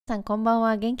さんこんばん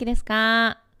は。元気です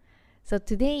か？ So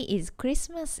today is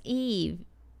Christmas Eve.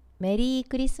 メリー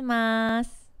クリスマ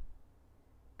ス。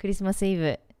クリスマスイ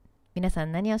ブ。皆さ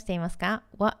ん何をしていますか？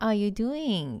 What are you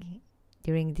doing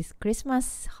during this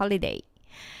Christmas holiday?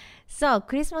 So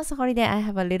Christmas holiday, I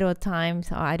have a little time,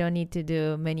 so I don't need to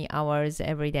do many hours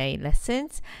everyday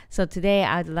lessons. So today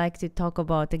I'd like to talk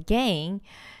about again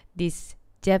this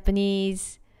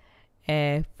Japanese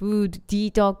food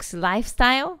detox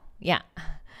lifestyle. Yeah.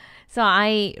 So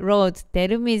I wrote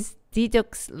Terumi's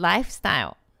detox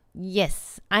lifestyle.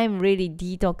 Yes, I'm really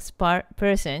detox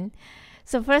person.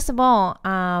 So first of all,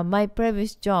 my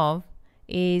previous job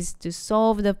is to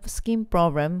solve the skin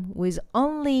problem with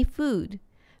only food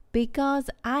because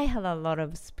I had a lot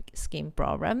of skin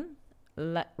problem,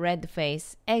 red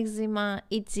face, eczema,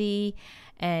 itchy,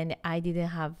 and I didn't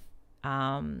have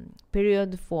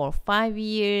period for 5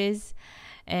 years,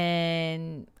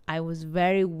 and I was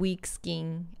very weak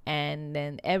skin, and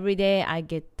then every day I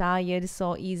get tired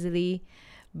so easily.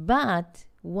 But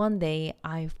one day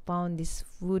I found this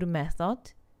food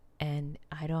method and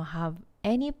I don't have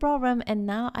any problem, and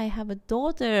now I have a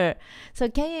daughter. So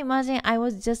can you imagine, I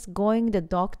was just going the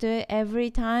doctor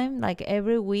every time, like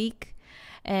every week,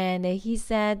 and he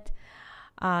said,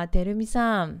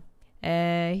 Terumi-san,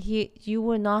 you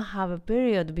will not have a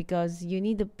period because you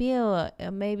need a pill.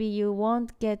 Maybe you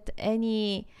won't have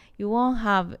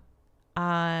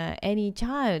any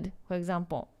child, for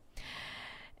example.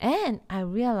 And I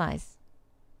realized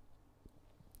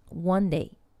one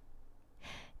day,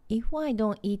 if I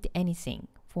don't eat anything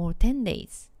for 10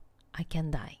 days, I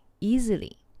can die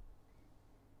easily.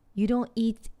 You don't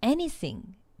eat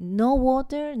anything, no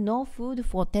water, no food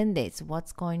for 10 days.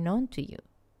 What's going on to you?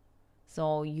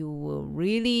 So you will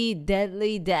really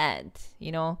deadly dead,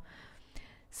 you know.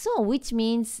 So which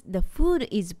means the food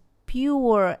is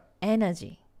pure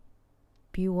energy.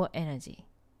 Pure energy.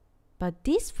 But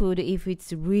this food, if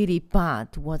it's really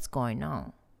bad, what's going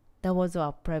on? That was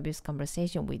our previous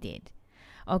conversation we did.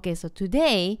 Okay, so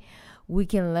today we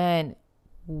can learn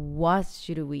what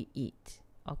should we eat.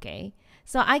 Okay,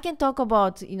 so I can talk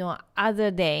about,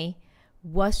 other day,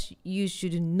 what you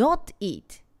should not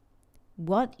eat.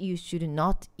 What you should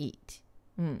not eat.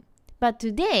 But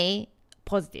today,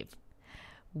 positive.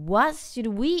 What should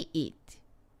we eat?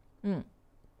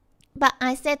 But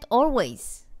I said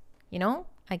always,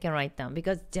 I can write down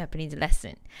because Japanese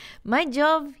lesson. My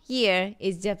job here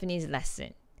is Japanese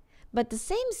lesson. But the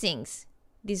same things,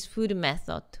 this food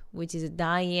method, which is a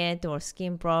diet or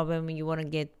skin problem, you want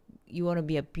to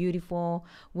be a beautiful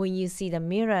when you see the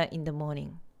mirror in the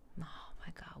morning. Oh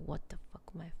my God, what the fuck,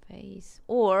 my face.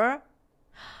 Or,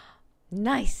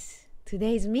 nice,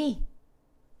 today is me.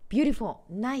 Beautiful,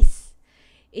 nice.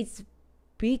 It's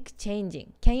big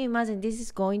changing. Can you imagine this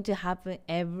is going to happen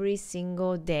every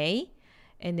single day?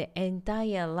 And the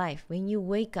entire life, when you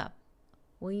wake up,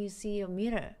 when you see your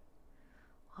mirror,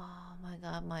 oh my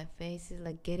God, my face is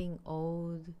like getting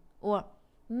old. Or,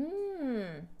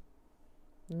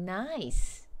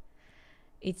 nice.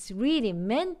 It's really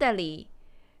mentally,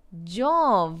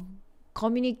 job,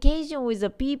 communication with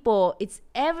the people,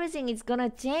 everything is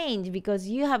gonna change because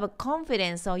you have a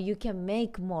confidence, so you can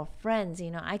make more friends.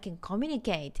 I can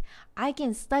communicate, I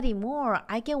can study more,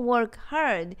 I can work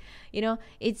hard.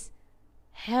 It's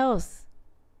health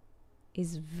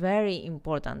is very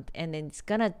important, and it's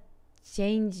gonna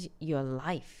change your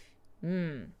life.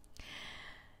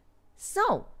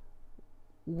 So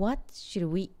what should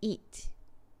we eat?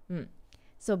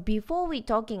 So before we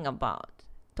talk about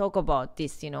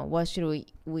this, what should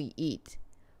we eat,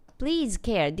 please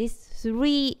care these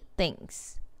 3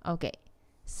 things. Okay,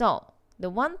 so the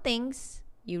one things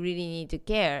you really need to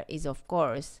care is, of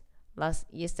course,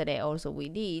 yesterday also we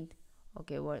did.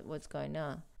 Okay, what's going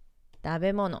on? 食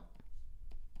べ物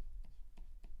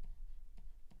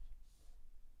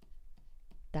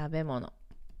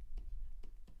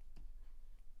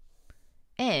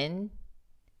And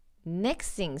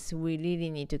next things we really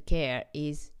need to care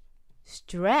is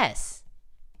stress.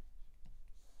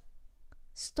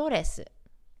 ストレス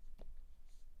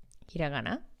ひらが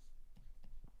な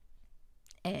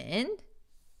And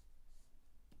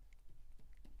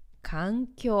環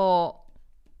境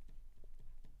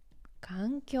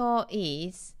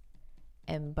is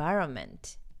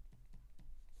environment.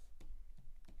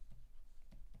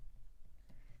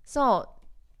 So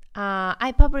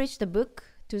I published a book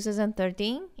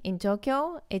 2013 in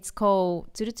Tokyo. It's called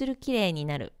つるつるきれいに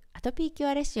なるアトピーキュ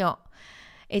アレシオ.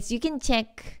 You can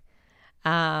check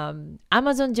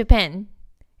Amazon Japan,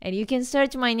 and you can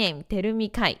search my name, Terumi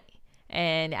Kai,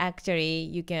 and actually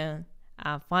you can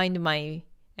find my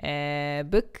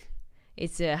book.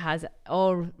 It has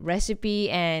all recipe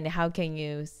and how can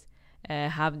you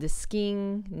have the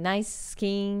skin, nice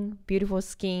skin, beautiful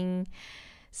skin.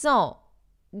 So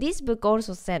this book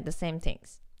also said the same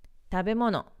things. 食べ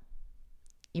物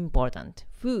important.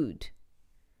 Food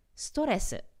ストレ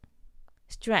ス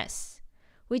stress,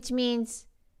 which means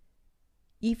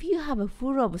if you have a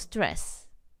full of stress,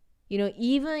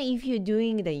 even if you're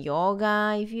doing the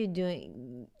yoga, if you're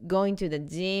going to the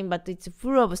gym, but it's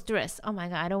full of stress. Oh my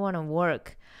God, I don't want to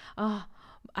work. Oh,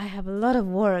 I have a lot of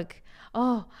work.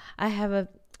 Oh, I have a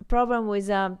problem with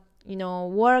a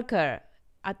worker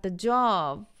at the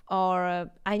job,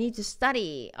 or I need to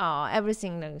study.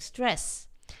 Everything like stress.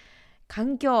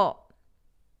 環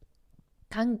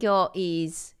境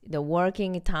is the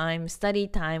working time, study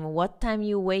time, what time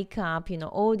you wake up,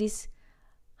 all this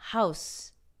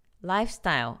house,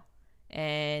 lifestyle,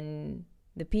 and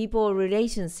the people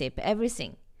relationship,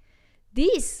 everything.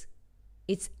 This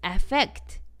it's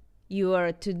affect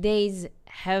your today's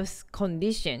health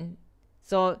condition.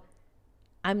 So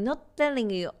I'm not telling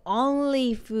you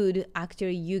only food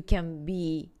actually you can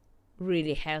be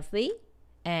really healthy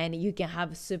and you can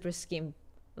have super skin,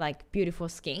 like beautiful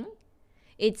skin.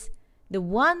 It's the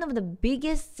one of the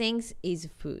biggest things is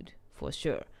food for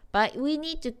sure. But we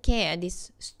need to care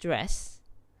this stress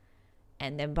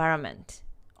and environment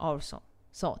also.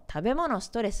 So 食べ物、ス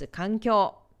トレス、環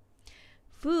境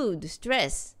food,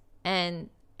 stress, and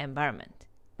environment.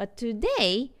 But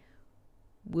today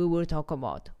we will talk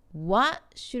about what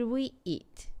should we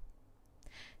eat.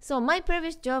 So my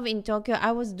previous job in Tokyo,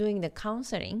 I was doing the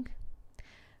counseling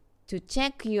to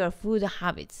check your food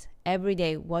habits every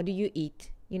day. What do you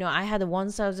eat? I had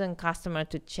 1,000 customers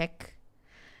to check,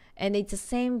 and it's the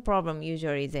same problem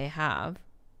usually they have.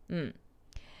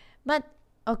 But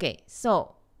okay,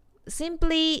 so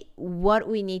simply what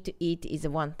we need to eat is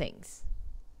one thing.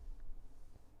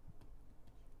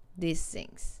 These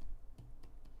things.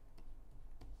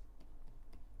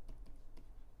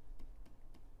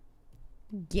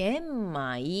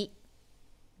 GENMAI.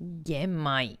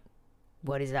 GENMAI.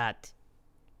 What is that?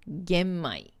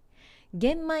 GENMAI.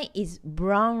 GENMAI is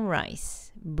brown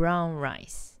rice. Brown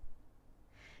rice.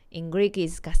 In Greek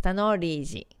is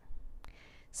kastanoriji.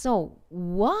 So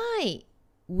why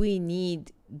we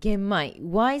need GENMAI?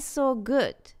 Why so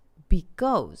good?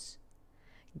 Because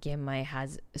GENMAI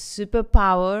has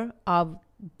superpower of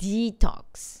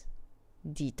detox.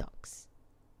 Detox.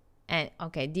 And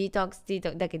okay, detox,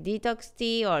 like a detox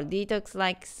tea or detox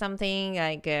like something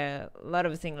like a lot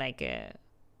of things like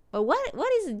but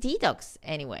what is detox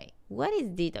anyway? What is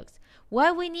detox?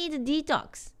 Why we need a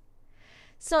detox?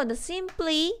 So the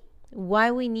simply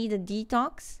why we need a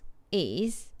detox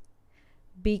is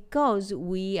because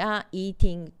we are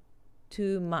eating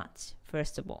too much,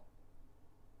 first of all.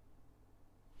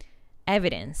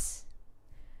 Evidence.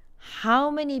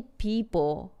 How many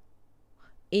people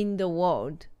in the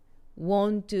world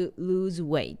want to lose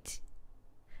weight?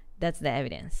 That's the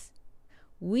evidence.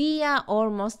 We are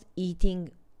almost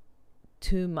eating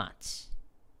too much.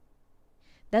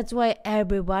 That's why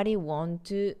everybody wants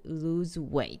to lose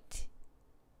weight.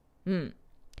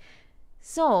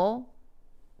 So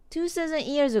 2,000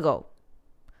 years ago,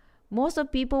 most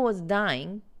of people was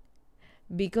dying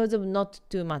because of not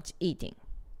too much eating,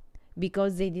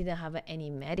 because they didn't have any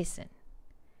medicine,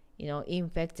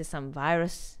 infected some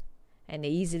virus, and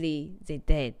easily they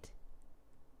dead.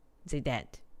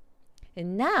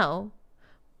 And now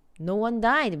no one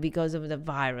died because of the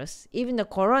virus. Even the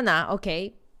corona,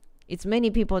 okay, it's many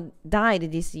people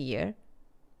died this year,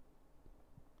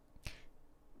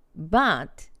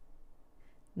 but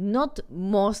not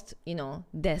most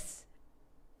death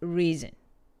reason.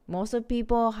 Most of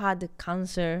people had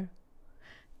cancer,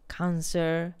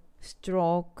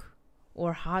 stroke,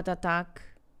 or heart attack,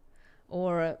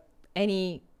 or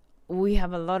we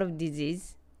have a lot of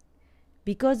disease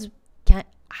because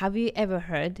have you ever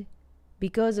heard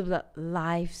because of the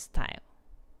lifestyle,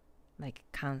 like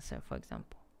cancer, for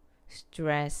example,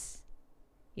 stress,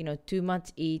 too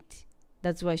much eat,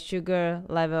 that's why sugar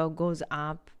level goes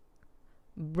up,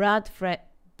 blood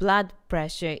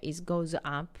pressure goes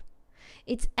up.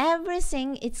 It's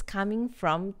everything, it's coming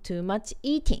from too much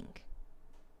eating.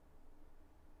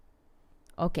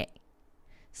 Okay,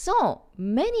 so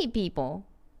many people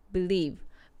believe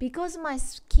because my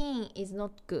skin is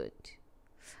not good,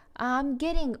 I'm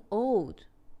getting old.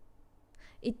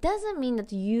 It doesn't mean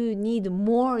that you need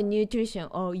more nutrition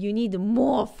or you need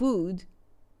more food.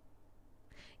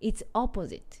 It's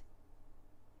opposite.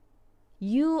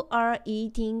 You are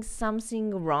eating something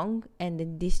wrong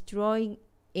and destroying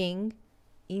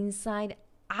inside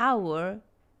our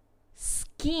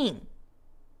skin.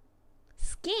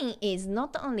 skin is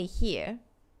not only here,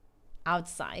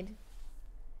 outside.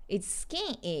 Its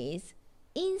skin is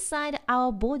inside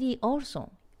our body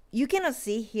also. You cannot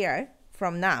see here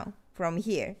from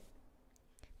here.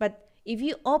 But if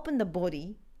you open the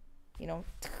body,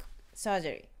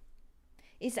 surgery,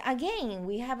 it's again,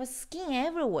 we have a skin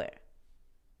everywhere,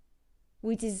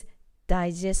 which is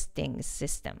digesting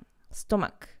system,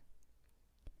 stomach.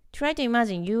 Try to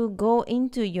imagine you go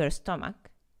into your stomach.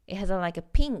 It has like a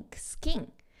pink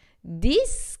skin.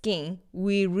 This skin,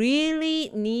 we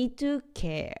really need to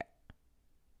care.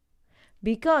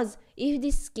 Because if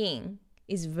this skin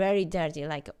is very dirty,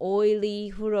 like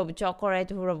oily, full of chocolate,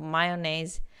 full of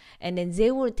mayonnaise, and then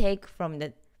they will take from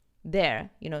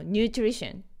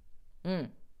nutrition. And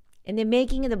they're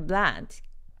making the blood.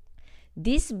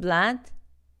 This blood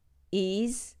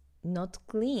is not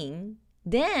clean.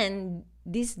 Then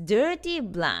this dirty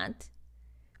blood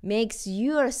makes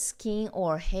your skin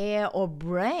or hair or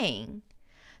brain.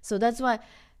 So that's why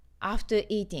after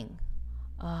eating,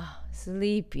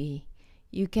 sleepy.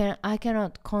 I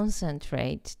cannot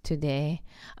concentrate today.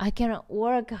 I cannot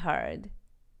work hard.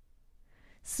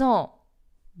 So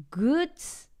good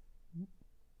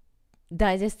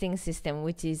digesting system,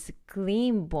 which is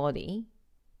clean body,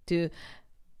 to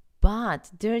bad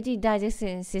dirty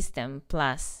digesting system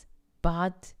plus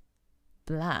bad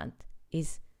blood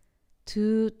is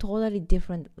two totally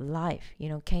different life.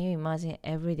 Can you imagine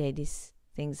every day these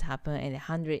things happen, and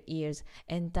 100 years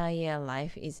entire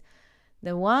life is,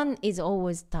 the one is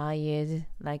always tired,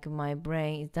 like my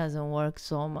brain, it doesn't work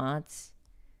so much.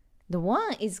 The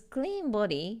one is clean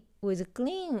body with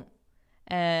clean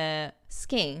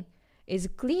skin, is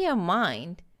clear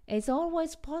mind, it's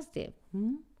always positive.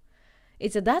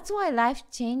 That's why life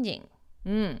changing.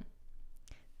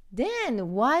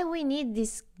 Then why we need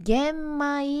this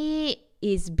GENMAI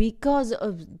is because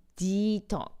of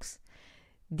detox.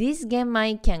 This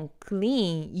GENMAI can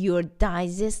clean your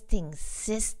digesting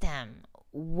system.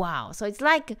 Wow. So it's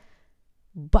like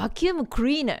vacuum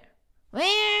cleaner. This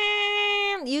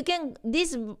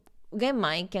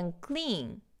GENMAI can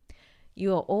clean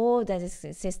your whole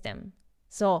digestive system.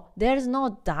 So there's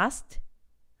no dust,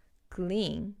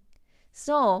 clean.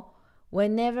 So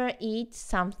whenever eat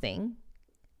something,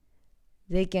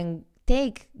 they can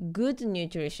take good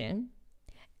nutrition,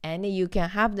 and you can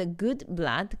have the good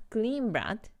blood, clean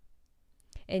blood.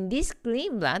 And this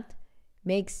clean blood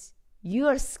makes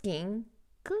your skin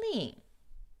clean.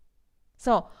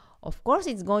 So of course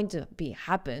it's going to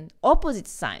happen opposite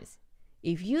sides.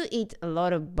 If you eat a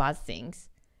lot of bad things,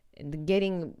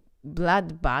 getting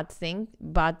bad blood,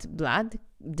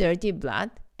 dirty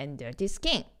blood, and dirty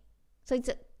skin. So it's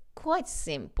quite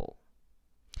simple.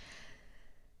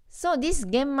 So this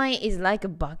GENMAI is like a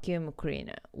vacuum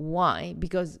cleaner. Why?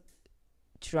 Because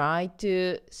try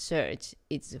to search.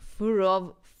 It's full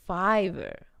of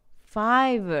fiber.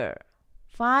 Fiber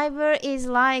is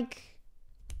like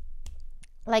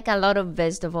a lot of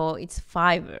vegetable. It's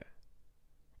fiber.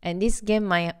 And this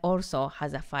GENMAI also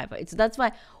has a fiber. That's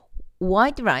why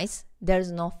white rice,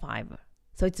 there's no fiber.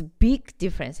 So it's big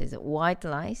differences. White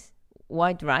rice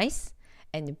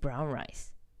and brown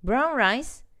rice. Brown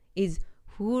rice is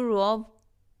full of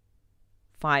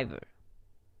fiber.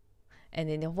 And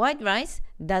then the white rice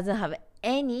doesn't have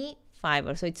any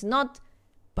fiber. So it's not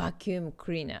vacuum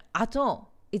cleaner at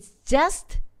all. It's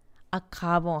just a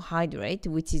carbohydrate,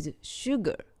 which is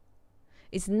sugar.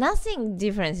 It's nothing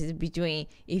differences between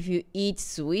if you eat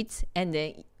sweets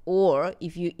or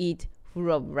if you eat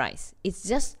full of rice. It's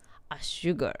just a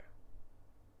sugar.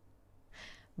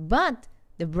 But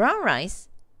the brown rice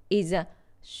is a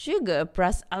sugar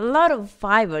plus a lot of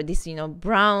fiber. This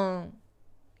brown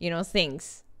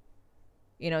things.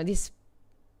 This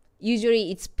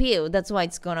usually it's peeled. That's why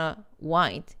it's gonna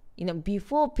white.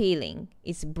 Before peeling,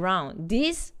 it's brown.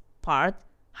 This part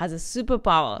has a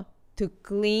superpower to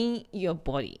clean your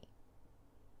body.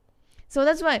 So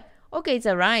that's why, okay, it's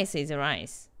a rice.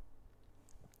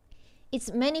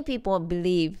 It's many people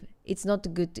believe it's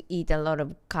not good to eat a lot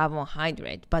of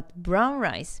carbohydrate, but brown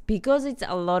rice, because it's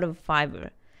a lot of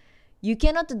fiber, you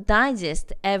cannot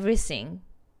digest everything,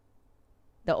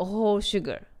 the whole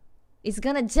sugar. It's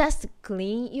gonna just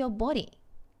clean your body.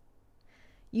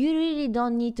 You really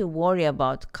don't need to worry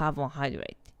about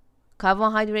carbohydrate.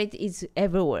 Carbohydrate is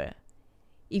everywhere.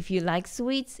 If you like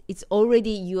sweets, it's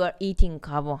already you are eating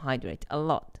carbohydrate a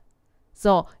lot.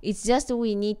 So it's just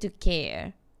we need to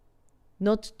care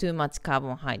not too much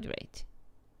carbohydrate.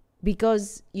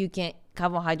 Because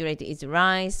carbohydrate is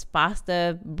rice,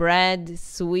 pasta, bread,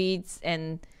 sweets,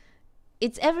 and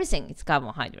it's everything. It's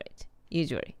carbohydrate,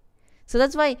 usually. So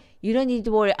that's why you don't need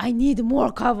to worry, I need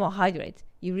more carbohydrate.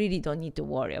 You really don't need to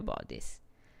worry about this.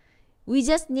 We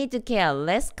just need to care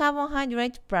less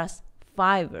carbohydrate plus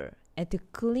fiber and to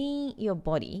clean your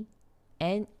body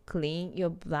and clean your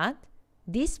blood.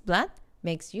 This blood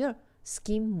makes your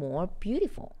skin more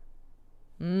beautiful.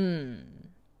 You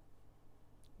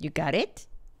got it?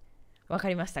 わか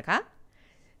りましたか？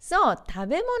そう、食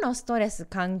べ物、ストレス、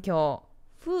環境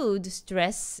Food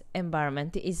stress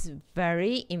environment is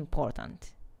very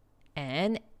important.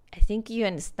 And I think you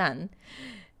understand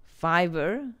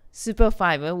fiber, super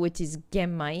fiber, which is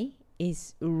GENMAI,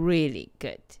 is really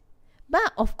good.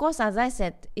 But of course, as I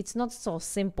said, it's not so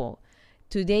simple.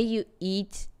 Today you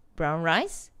eat brown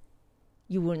rice,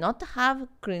 you will not have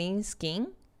clean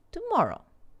skin tomorrow.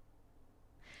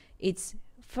 It's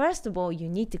first of all, you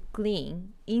need to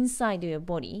clean inside your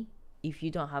body if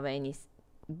you don't have any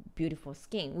beautiful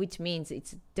skin, which means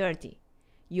it's dirty.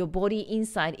 Your body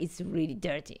inside is really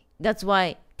dirty. That's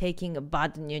why taking a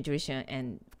bad nutrition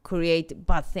and create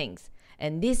bad things.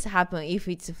 And this happens if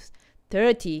it's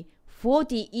 30,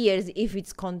 40 years, if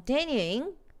it's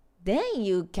continuing, then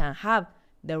you can have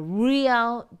the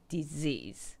real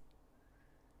disease.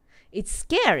 It's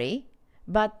scary,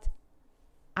 but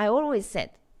I always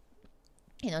said,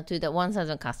 to the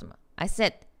 1,000 customer, I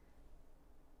said,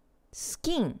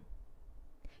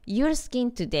 your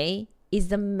skin today is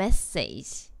the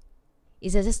message.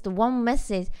 It's just one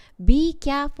message. Be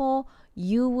careful.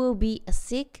 You will be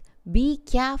sick. Be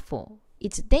careful.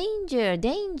 It's danger,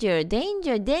 danger,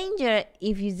 danger, danger.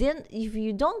 If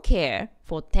you don't care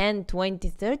for 10, 20,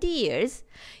 30 years,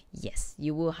 yes,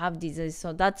 you will have disease.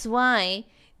 So that's why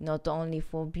not only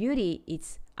for beauty,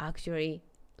 it's actually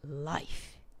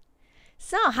life.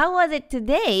 So how was it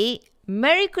today?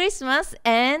 Merry Christmas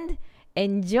and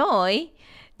enjoy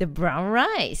the brown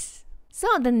rice. So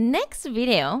the next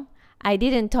video, I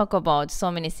didn't talk about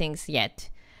so many things yet.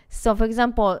 So for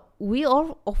example,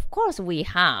 of course we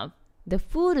have the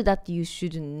food that you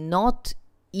should not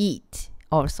eat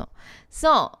also.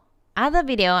 So other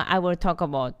video I will talk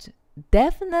about,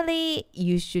 definitely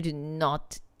you should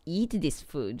not eat this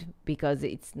food because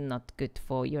it's not good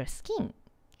for your skin.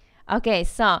 Okay,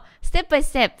 so step by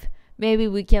step, maybe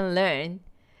we can learn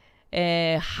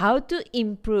how to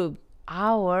improve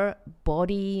our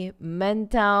body,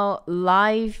 mental,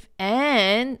 life,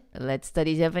 and let's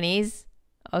study Japanese.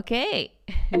 Okay.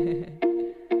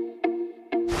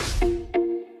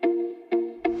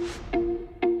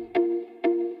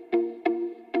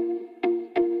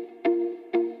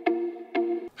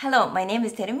 Hello, my name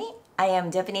is Terumi. I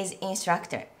am Japanese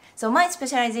instructor. So my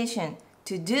specialization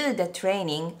to do the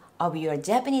training of your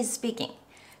Japanese speaking.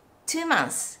 2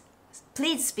 months.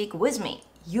 Please speak with me.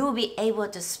 You'll be able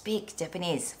to speak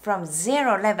Japanese from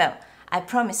zero level. I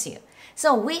promise you.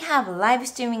 So we have live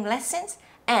streaming lessons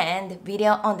and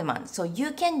video on demand. So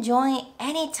you can join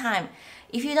anytime.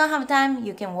 If you don't have time,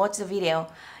 you can watch the video.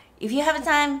 If you have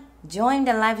time, join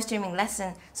the live streaming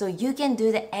lesson so you can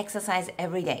do the exercise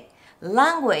every day.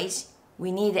 Language,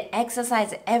 we need the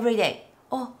exercise every day.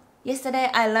 Oh, yesterday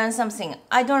I learned something.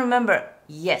 I don't remember.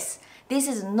 Yes. This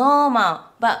is normal,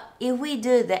 but if we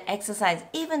do the exercise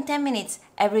even 10 minutes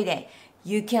every day,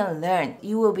 you can learn.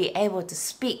 You will be able to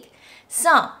speak.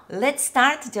 So, let's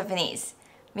start Japanese.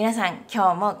 皆さん、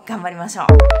今日も頑張りましょう。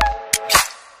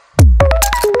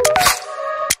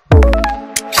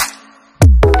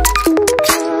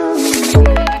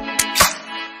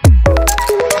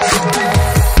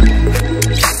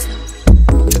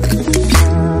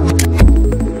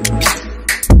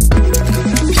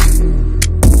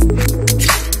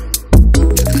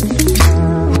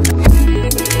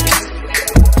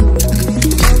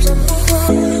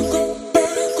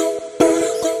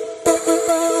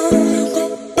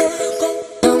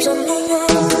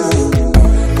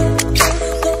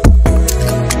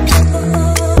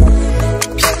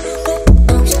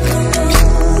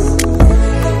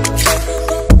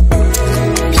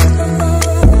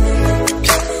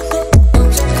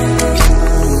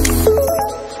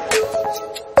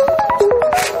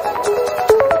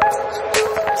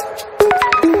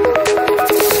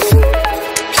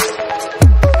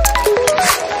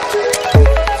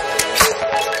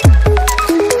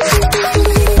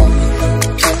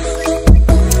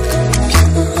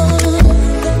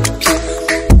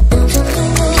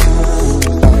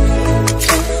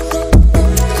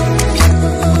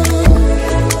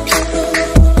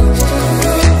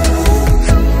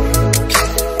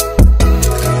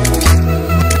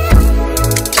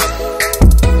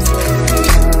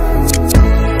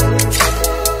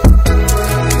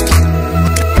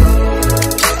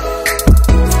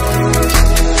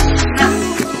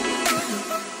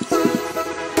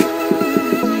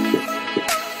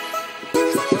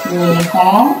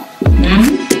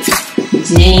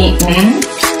人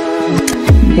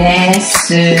で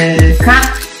す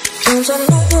か